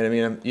cool. And I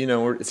mean,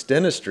 it's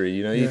dentistry.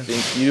 You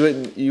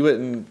think you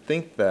wouldn't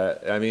think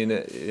that. I mean,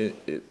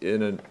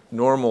 in a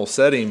normal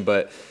setting,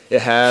 but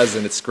it has,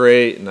 and it's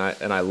great, and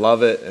I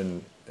love it,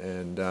 and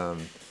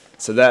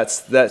so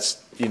that's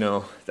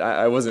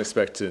I wasn't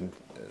expecting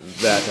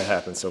that to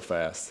happen so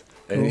fast.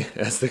 Cool.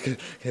 As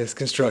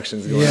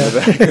construction's going in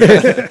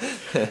the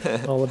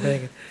back. All the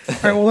banging. All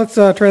right, well, let's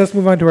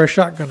move on to our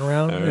shotgun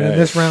round. Right. And in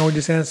this round, we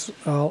just ask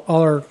all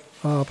our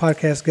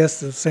podcast guests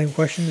the same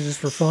questions just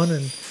for fun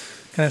and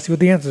kind of see what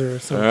the answers are.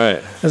 So all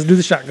right. Let's do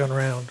the shotgun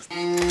round.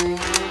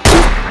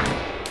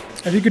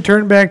 If you could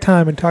turn back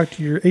time and talk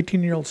to your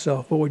 18-year-old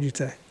self, what would you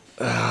say?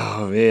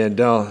 Oh man,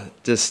 don't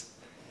just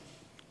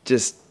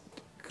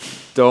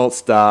don't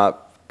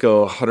stop,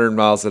 go 100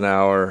 miles an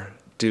hour,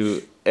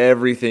 do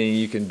everything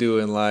you can do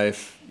in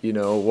life,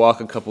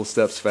 walk a couple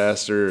steps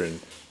faster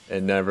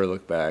and never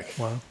look back.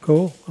 Wow,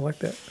 cool. I like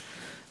that.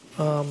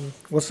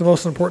 What's the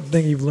most important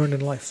thing you've learned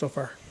in life so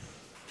far?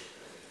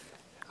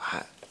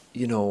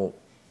 In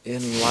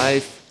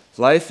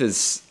life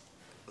is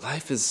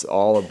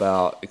all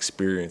about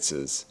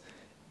experiences,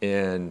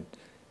 and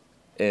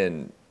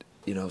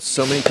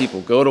so many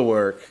people go to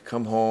work,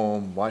 come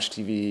home, watch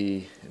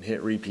TV, and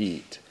hit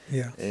repeat.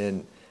 Yeah.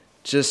 And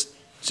just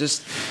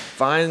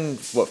find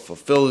what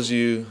fulfills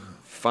you,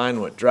 find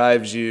what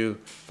drives you,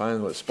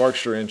 find what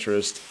sparks your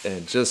interest,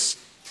 and just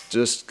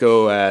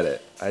go at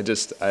it. I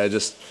just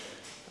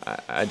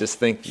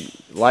think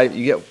life.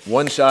 You get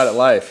one shot at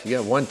life. You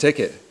get one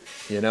ticket.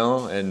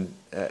 And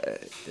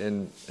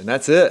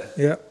that's it.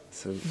 Yeah.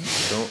 So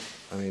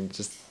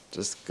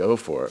just go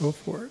for it. Go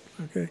for it.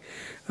 Okay.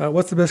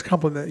 What's the best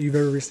compliment you've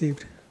ever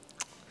received?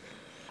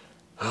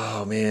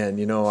 Oh man,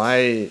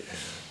 I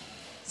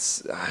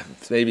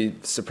maybe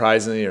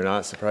surprisingly or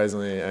not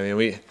surprisingly. I mean,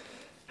 we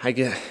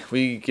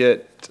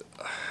get.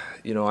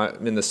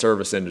 I'm in the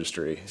service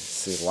industry.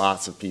 See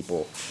lots of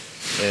people,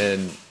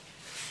 and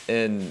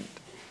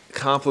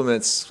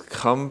compliments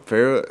come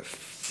fair.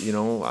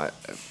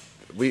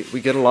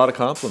 We get a lot of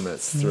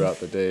compliments throughout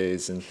the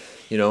days, and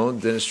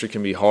dentistry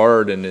can be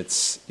hard, and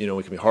it's we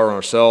can be hard on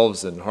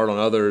ourselves and hard on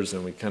others,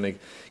 and we kind of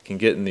can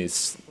get in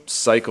these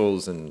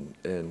cycles, and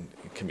it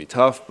can be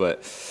tough.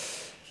 But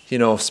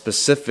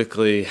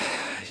specifically,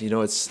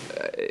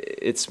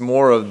 it's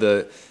more of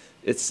I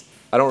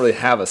don't really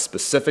have a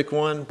specific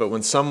one, but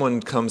when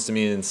someone comes to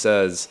me and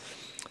says,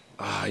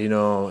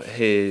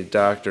 hey,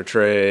 Dr.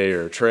 Trey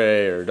or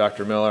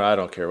Dr. Miller, I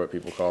don't care what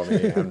people call me. I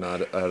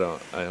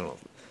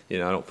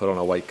don't put on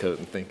a white coat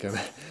and think I'm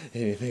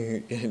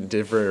anything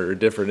different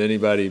than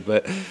anybody.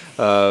 But,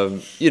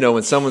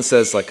 when someone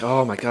says like,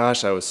 oh my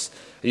gosh, I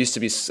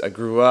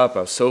grew up,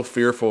 I was so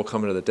fearful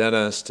coming to the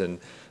dentist, and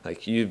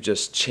like, you've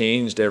just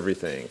changed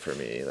everything for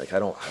me. Like, I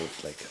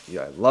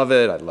love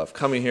it. I love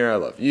coming here. I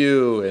love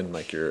you and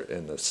like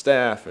and the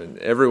staff and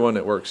everyone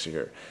that works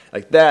here.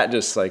 Like, that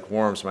just like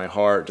warms my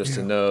heart just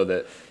to know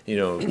that,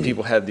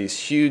 people have these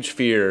huge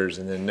fears,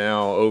 and then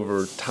now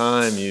over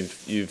time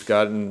you've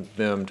gotten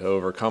them to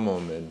overcome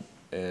them,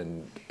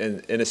 and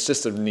it's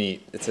just a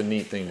neat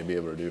thing to be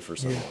able to do for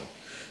someone.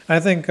 Yeah. I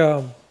think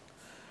a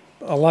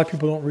lot of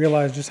people don't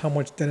realize just how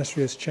much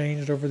dentistry has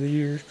changed over the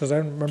years. Because I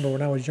remember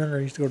when I was younger, I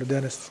used to go to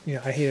dentists.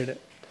 I hated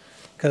it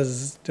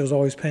because there was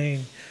always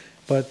pain.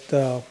 But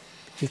the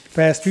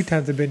past few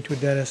times I've been to a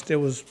dentist, it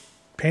was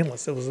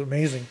painless. It was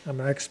amazing. I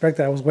mean, I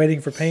expected, I was waiting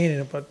for pain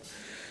in it, but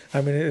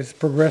I mean, it's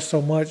progressed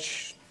so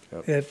much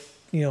that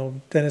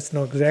dentists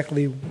know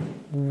exactly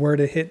where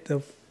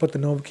to put the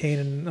Novocaine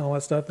and all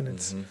that stuff, and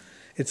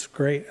it's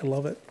great. I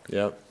love it.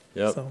 Yep.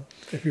 So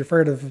if you're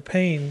afraid of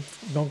pain,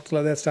 don't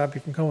let that stop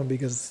you from coming,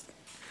 because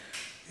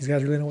these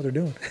guys really know what they're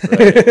doing.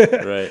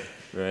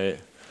 Right.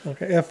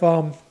 Okay. If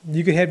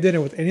you could have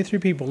dinner with any three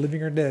people,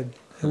 living or dead,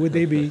 who would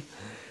they be,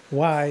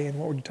 why, and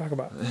what would you talk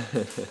about?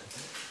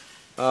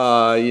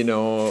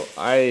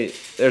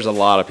 There's a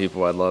lot of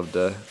people I'd love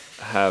to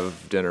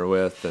have dinner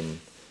with, and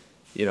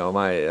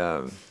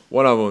my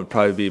one of them would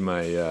probably be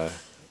my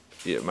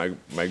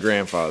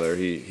grandfather.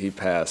 He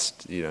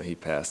passed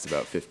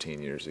about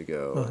 15 years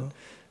ago. Uh-huh. And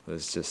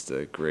was just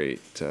a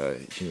great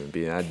human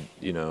being. I'd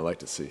like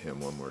to see him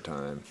one more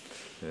time.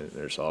 And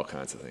there's all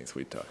kinds of things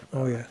we'd talk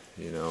about. Oh yeah.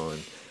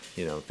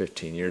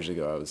 15 years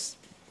ago I was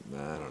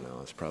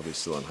probably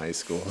still in high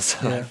school,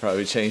 so yeah. I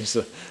probably changed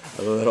a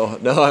little.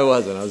 No, I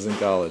wasn't. I was in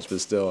college,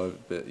 but still,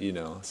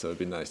 so it'd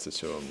be nice to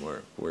show him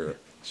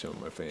show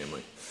him my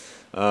family.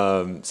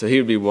 So he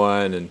would be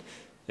one,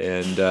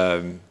 and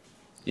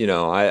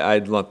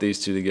I'd lump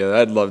these two together.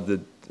 I'd love to.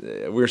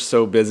 We're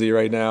so busy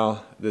right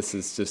now. This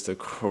is just a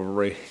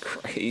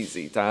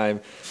crazy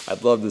time.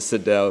 I'd love to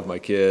sit down with my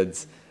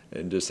kids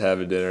and just have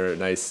a dinner.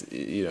 Nice,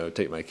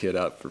 take my kid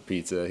out for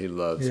pizza. He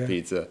loves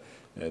pizza.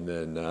 And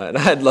then, and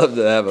I'd love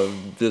to have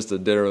just a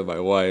dinner with my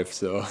wife.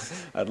 So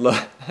I'd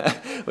love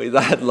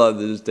to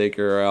just take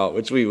her out,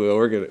 which we will.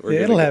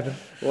 It'll happen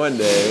one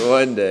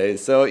day.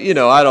 So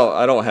I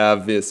don't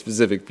have the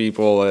specific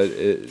people.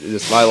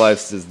 Just my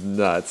life's just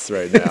nuts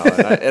right now,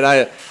 and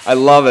I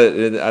love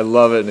it. I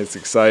love it, and it's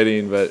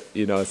exciting. But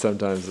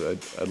sometimes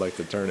I'd like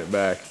to turn it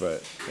back,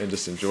 and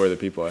just enjoy the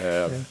people I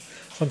have. Yeah.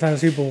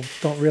 Sometimes people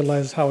don't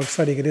realize how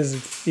exciting it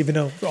is, even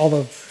though all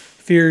the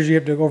fears you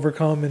have to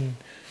overcome and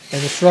the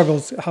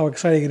struggles, how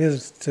exciting it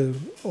is to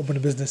open a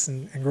business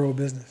and grow a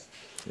business.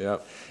 Yeah,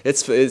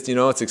 it's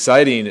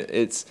exciting.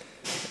 It's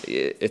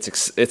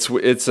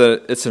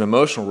an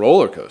emotional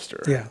roller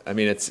coaster. Yeah. I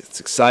mean, it's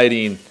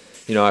exciting.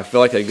 I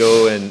feel like I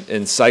go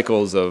in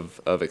cycles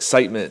of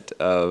excitement.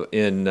 Like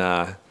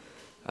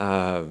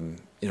I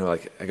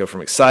go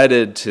from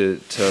excited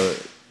to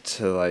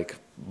like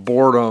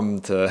boredom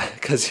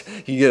because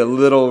you get a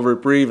little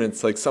reprieve and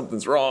it's like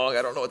something's wrong,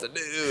 I don't know what to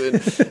do,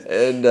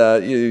 and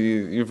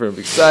you're from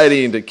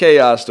exciting to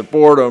chaos to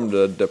boredom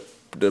to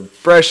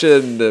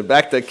depression,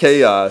 back to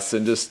chaos,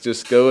 and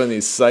just go in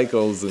these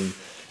cycles, and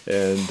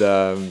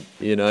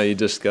you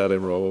just got to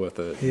roll with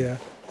it. Yeah.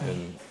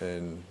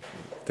 And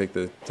take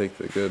the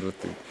good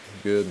with the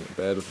good and the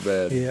bad with the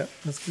bad. Yeah,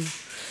 that's good.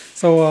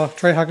 So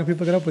Trey, how can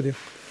people get up with you?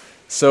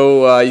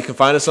 So you can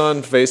find us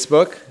on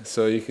Facebook.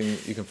 So you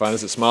can find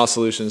us at Smile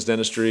Solutions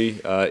Dentistry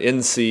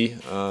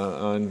NC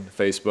on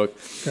Facebook.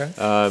 Okay.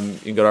 You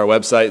can go to our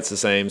website. It's the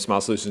same,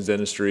 Smile Solutions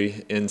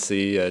Dentistry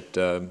NC at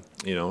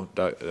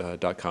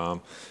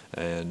 .com,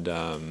 and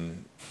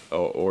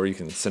or you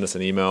can send us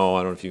an email.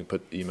 I don't know if you can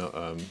put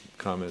email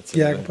comments.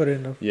 Yeah, I can put it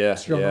in the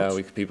show notes.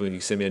 You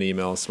can send me an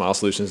email. Smile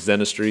Solutions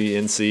Dentistry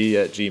NC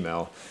at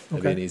Gmail.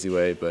 That'd be an easy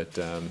way, but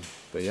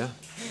yeah.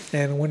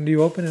 And when do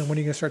you open, and when are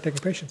you going to start taking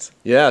patients?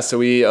 Yeah, so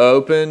we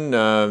open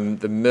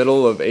the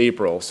middle of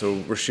April. So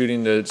we're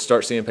shooting to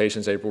start seeing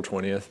patients April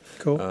 20th.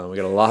 Cool. We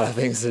got a lot of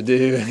things to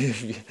do.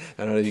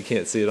 I don't know if you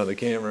can't see it on the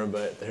camera,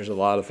 but there's a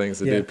lot of things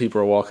to do.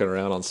 People are walking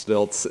around on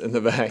stilts in the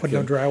back. Putting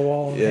no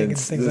drywall and hanging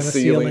things on the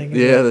ceiling.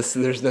 Yeah,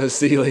 there's no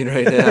ceiling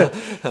right now.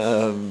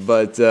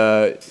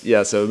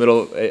 So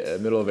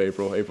middle of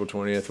April, April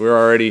 20th.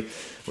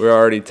 We're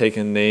already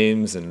taking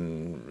names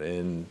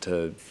and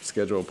to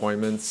schedule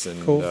appointments,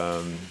 and cool.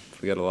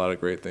 We got a lot of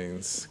great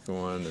things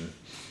going, and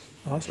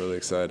awesome. I'm really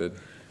excited.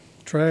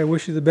 Trey, I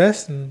wish you the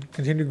best and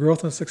continued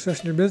growth and success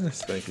in your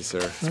business. Thank you, sir.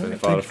 It's been a lot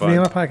of fun. Thanks for being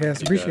on my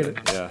podcast. Appreciate it.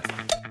 Yeah.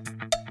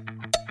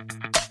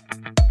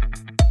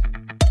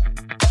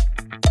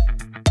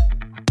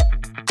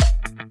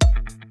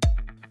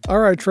 All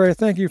right, Trey,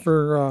 thank you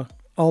for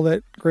all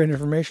that great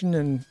information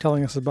and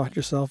telling us about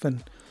yourself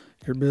and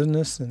your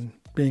business and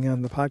being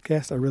on the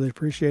podcast. I really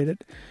appreciate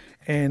it.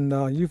 And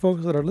you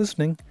folks that are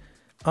listening,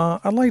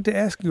 I'd like to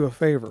ask you a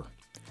favor.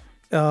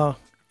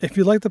 If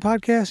you like the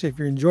podcast, if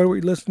you enjoyed what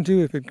you listened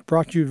to, if it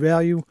brought you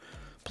value,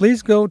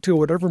 please go to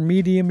whatever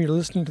medium you're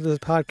listening to this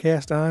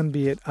podcast on,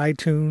 be it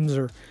iTunes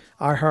or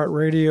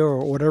iHeartRadio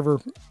or whatever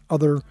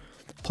other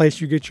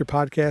place you get your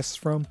podcasts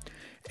from,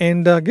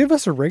 and give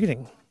us a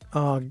rating.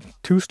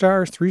 2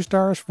 stars, 3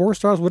 stars, 4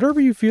 stars, whatever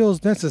you feel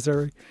is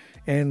necessary.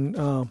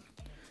 And,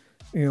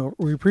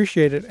 we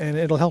appreciate it, and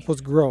it'll help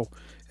us grow.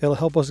 It'll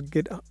help us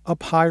get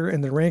up higher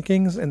in the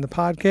rankings and the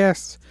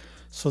podcasts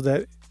so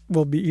that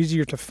will be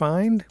easier to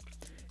find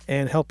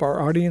and help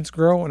our audience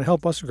grow and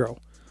help us grow.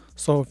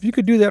 So if you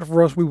could do that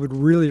for us, we would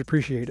really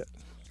appreciate it.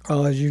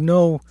 As you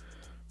know,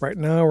 right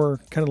now we're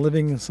kind of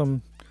living in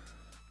some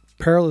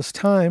perilous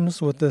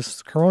times with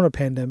this corona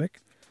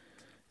pandemic,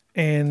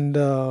 and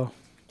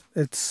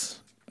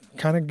it's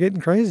kind of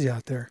getting crazy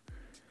out there.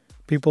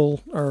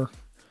 People are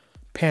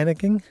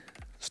panicking.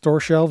 Store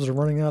shelves are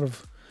running out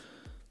of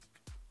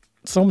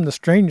some of the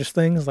strangest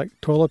things like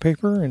toilet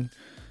paper, and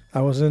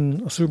I was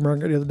in a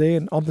supermarket the other day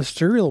and all the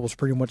cereal was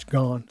pretty much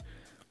gone.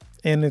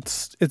 And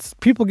it's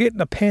people get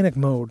in a panic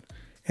mode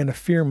and a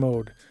fear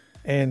mode,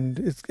 and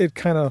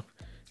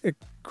it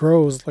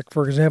grows. Like,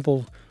 for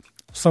example,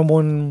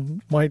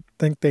 someone might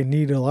think they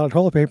need a lot of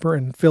toilet paper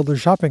and fill their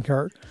shopping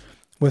cart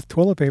with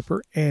toilet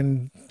paper,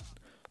 and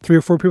 3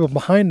 or 4 people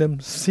behind them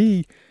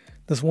see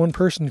this one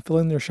person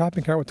filling their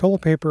shopping cart with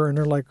toilet paper, and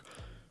they're like,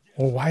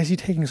 well, why is he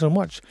taking so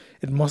much?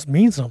 It must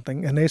mean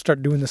something. And they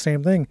start doing the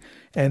same thing.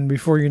 And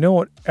before you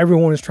know it,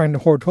 everyone is trying to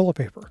hoard toilet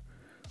paper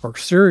or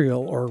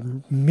cereal or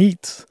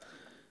meat.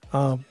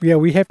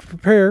 We have to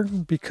prepare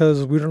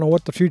because we don't know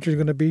what the future is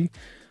going to be.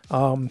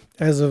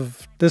 As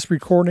of this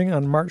recording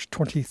on March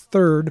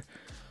 23rd,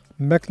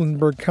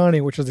 Mecklenburg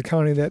County, which is the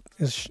county that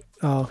is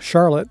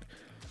Charlotte,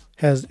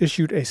 has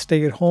issued a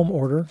stay-at-home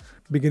order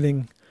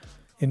beginning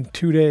in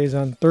 2 days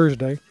on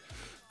Thursday.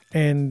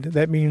 And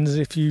that means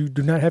if you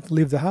do not have to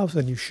leave the house,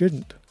 then you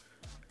shouldn't.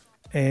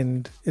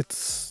 And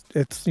it's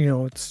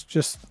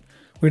just,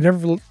 we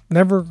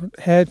never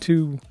had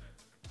to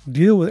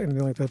deal with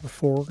anything like that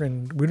before,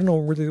 and we don't know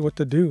really what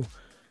to do.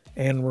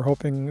 And we're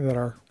hoping that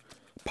our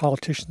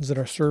politicians and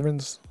our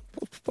servants,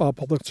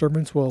 public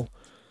servants, will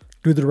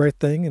do the right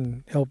thing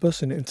and help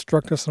us and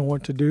instruct us on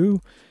what to do.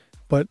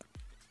 But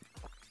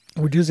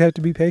we just have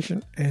to be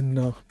patient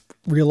and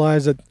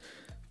realize that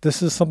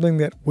this is something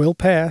that will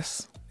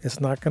pass. It's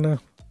not going to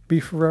be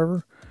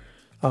forever.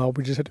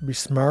 We just have to be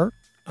smart.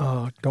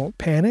 Don't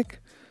panic.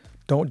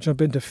 Don't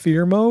jump into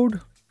fear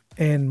mode.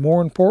 And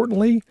more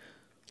importantly,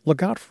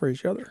 look out for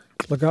each other.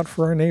 Look out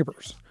for our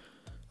neighbors.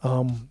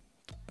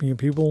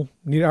 People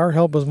need our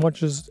help as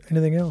much as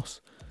anything else.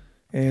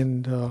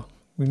 And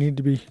we need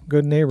to be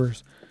good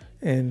neighbors.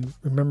 And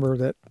remember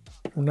that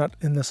we're not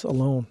in this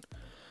alone.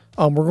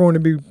 We're going to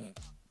be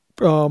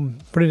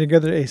putting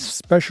together a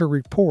special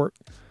report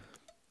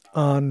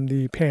on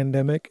the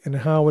pandemic and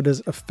how it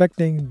is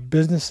affecting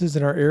businesses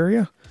in our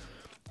area.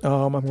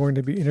 I'm going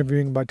to be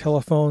interviewing by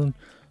telephone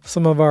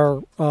some of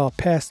our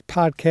past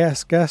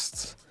podcast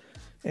guests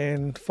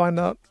and find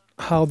out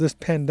how this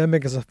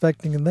pandemic is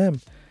affecting them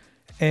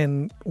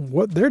and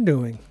what they're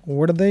doing.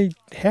 What do they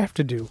have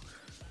to do?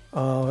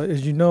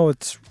 As you know,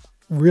 it's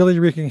really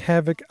wreaking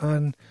havoc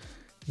on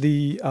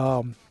the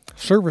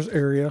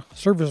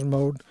service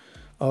mode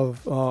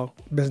of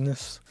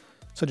business,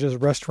 such as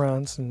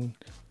restaurants and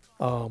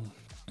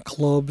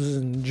clubs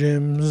and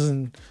gyms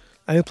and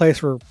any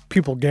place where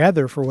people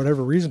gather for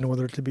whatever reason,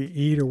 whether it to be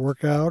eat or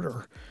work out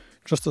or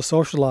just to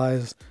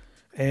socialize.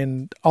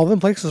 And all them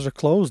places are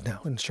closed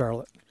now in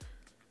Charlotte.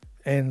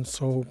 And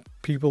so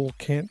people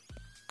can't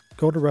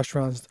go to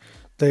restaurants.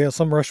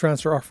 Some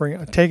restaurants are offering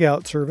a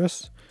takeout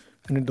service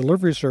and a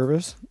delivery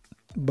service,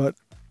 but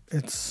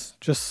it's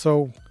just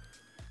so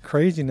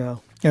crazy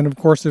now. And of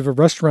course, if a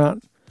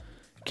restaurant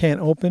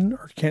can't open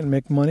or can't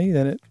make money,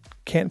 then it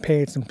can't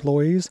pay its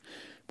employees,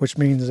 which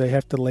means they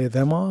have to lay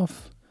them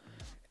off.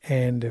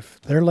 And if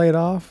they're laid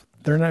off,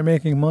 they're not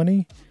making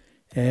money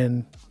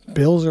and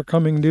bills are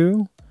coming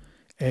due.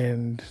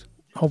 And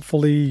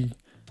hopefully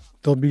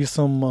there'll be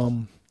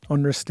some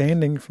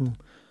understanding from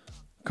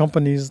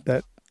companies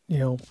that,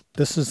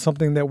 this is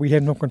something that we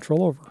have no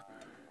control over.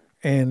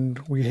 And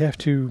we have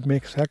to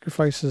make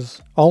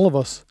sacrifices, all of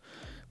us,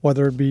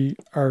 whether it be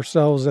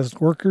ourselves as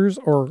workers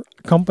or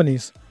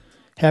companies,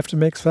 have to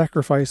make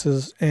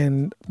sacrifices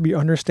and be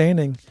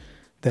understanding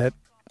that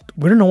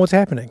we don't know what's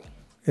happening.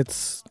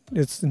 It's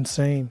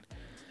insane.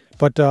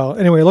 But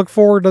anyway, look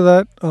forward to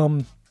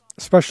that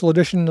special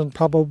edition. It'll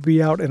probably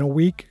be out in a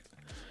week.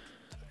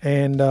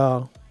 And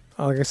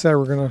like I said,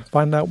 we're going to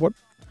find out what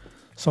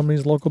some of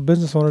these local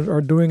business owners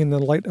are doing in the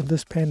light of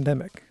this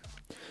pandemic.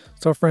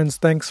 So friends,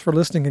 thanks for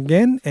listening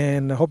again,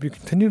 and I hope you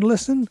continue to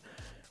listen,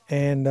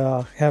 and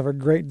have a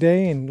great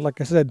day. And like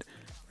I said,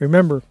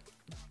 remember,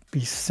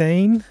 be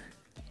sane,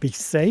 be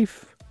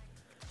safe,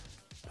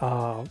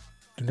 do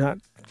not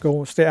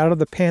stay out of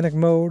the panic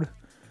mode,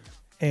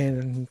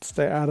 and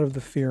stay out of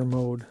the fear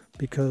mode,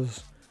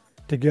 because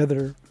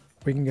together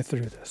we can get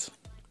through this.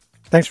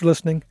 Thanks for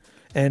listening,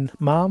 and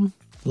Mom,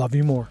 love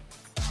you more.